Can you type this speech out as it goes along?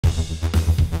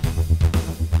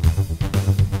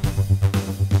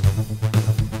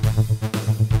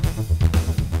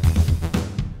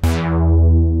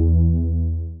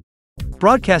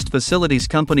Broadcast Facilities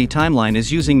Company Timeline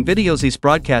is using Videosis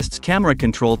Broadcast's camera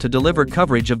control to deliver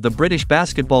coverage of the British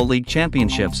Basketball League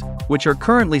Championships, which are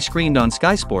currently screened on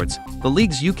Sky Sports, the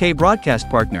league's UK broadcast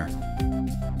partner.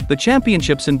 The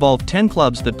championships involve 10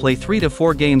 clubs that play 3 to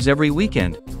 4 games every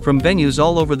weekend, from venues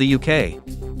all over the UK.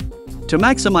 To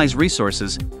maximize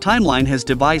resources, Timeline has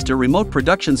devised a remote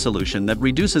production solution that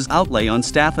reduces outlay on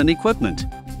staff and equipment.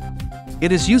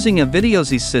 It is using a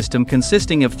Videosis system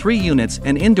consisting of 3 units: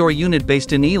 an indoor unit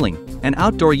based in Ealing, an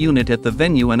outdoor unit at the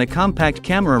venue, and a compact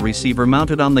camera receiver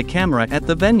mounted on the camera at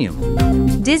the venue.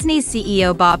 Disney's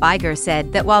CEO Bob Iger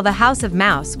said that while the House of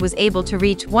Mouse was able to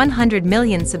reach 100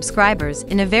 million subscribers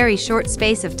in a very short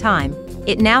space of time,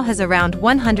 it now has around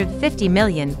 150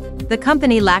 million. The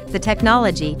company lacked the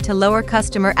technology to lower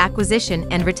customer acquisition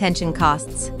and retention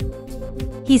costs.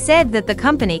 He said that the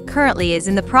company currently is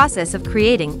in the process of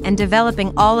creating and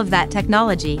developing all of that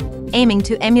technology, aiming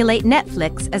to emulate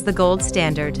Netflix as the gold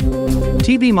standard.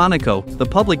 TV Monaco, the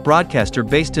public broadcaster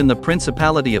based in the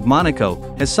Principality of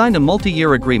Monaco, has signed a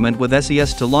multi-year agreement with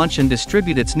SES to launch and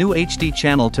distribute its new HD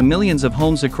channel to millions of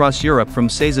homes across Europe from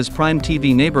SES's Prime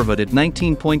TV neighborhood at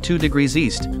 19.2 degrees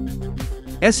east.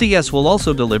 SES will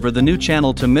also deliver the new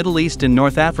channel to Middle East and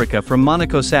North Africa from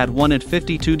Monaco Sat 1 at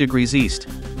 52 degrees east.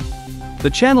 The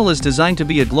channel is designed to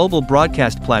be a global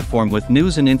broadcast platform with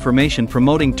news and information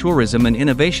promoting tourism and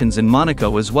innovations in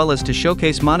Monaco, as well as to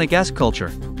showcase Monegasque culture.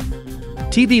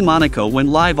 TV Monaco went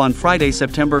live on Friday,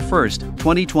 September 1,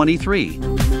 2023.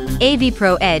 AV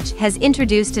Pro Edge has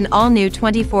introduced an all-new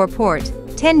 24-port,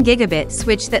 10-gigabit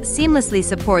switch that seamlessly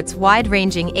supports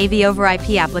wide-ranging AV over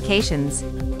IP applications,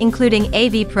 including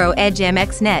AV Pro Edge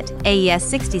MXNet,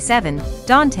 AES67,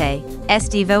 Dante,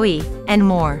 SDVoE, and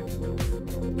more.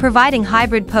 Providing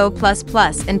hybrid PoE++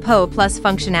 and PoE+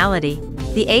 functionality,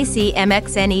 the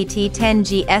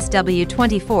AC-MXNET10G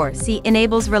SW24C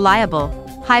enables reliable,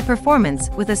 high performance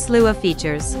with a slew of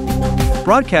features.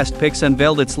 Broadcast Pix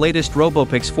unveiled its latest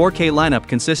RoboPix 4K lineup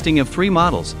consisting of 3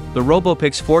 models: the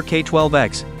RoboPix 4K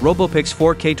 12X, RoboPix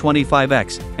 4K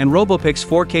 25X, and RoboPix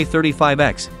 4K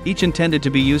 35X, each intended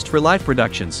to be used for live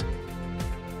productions.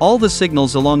 All the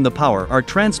signals along the power are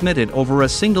transmitted over a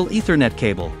single Ethernet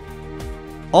cable.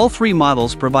 All 3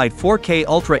 models provide 4K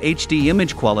Ultra HD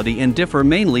image quality and differ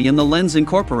mainly in the lens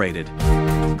incorporated.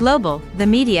 Global, the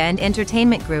media and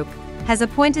entertainment group, has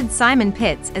appointed Simon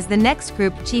Pitts as the next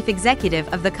group chief executive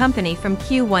of the company from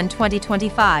Q1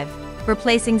 2025,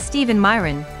 replacing Stephen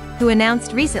Myron, who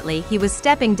announced recently he was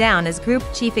stepping down as group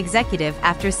chief executive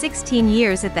after 16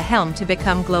 years at the helm to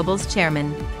become Global's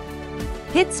chairman.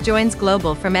 Pitts joins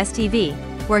Global from STV,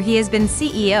 where he has been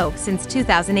CEO since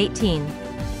 2018.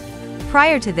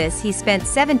 Prior to this, he spent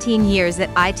 17 years at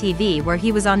ITV, where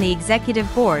he was on the executive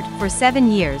board for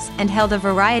 7 years and held a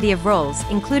variety of roles,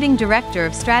 including Director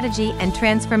of Strategy and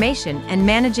Transformation and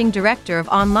Managing Director of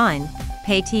Online,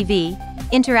 Pay TV,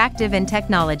 Interactive and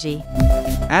Technology.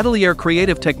 Atelier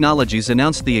Creative Technologies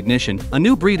announced the Ignition, a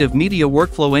new breed of media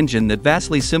workflow engine that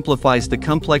vastly simplifies the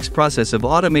complex process of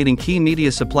automating key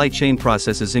media supply chain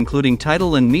processes, including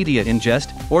title and media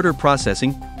ingest, order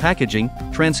processing, packaging,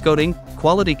 transcoding,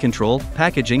 quality control,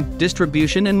 packaging,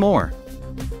 distribution, and more.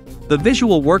 The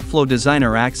visual workflow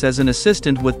designer acts as an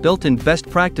assistant with built-in best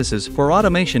practices for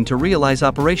automation to realize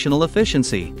operational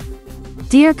efficiency.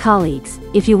 Dear colleagues,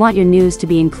 if you want your news to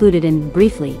be included in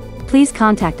Briefly, please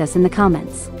contact us in the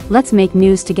comments. Let's make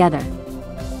news together.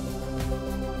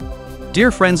 Dear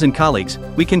friends and colleagues,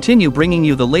 we continue bringing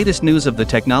you the latest news of the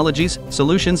technologies,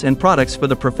 solutions, and products for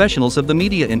the professionals of the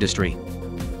media industry.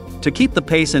 To keep the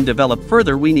pace and develop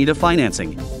further, we need a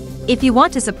financing. If you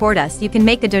want to support us, you can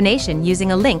make a donation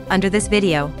using a link under this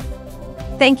video.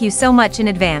 Thank you so much in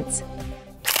advance.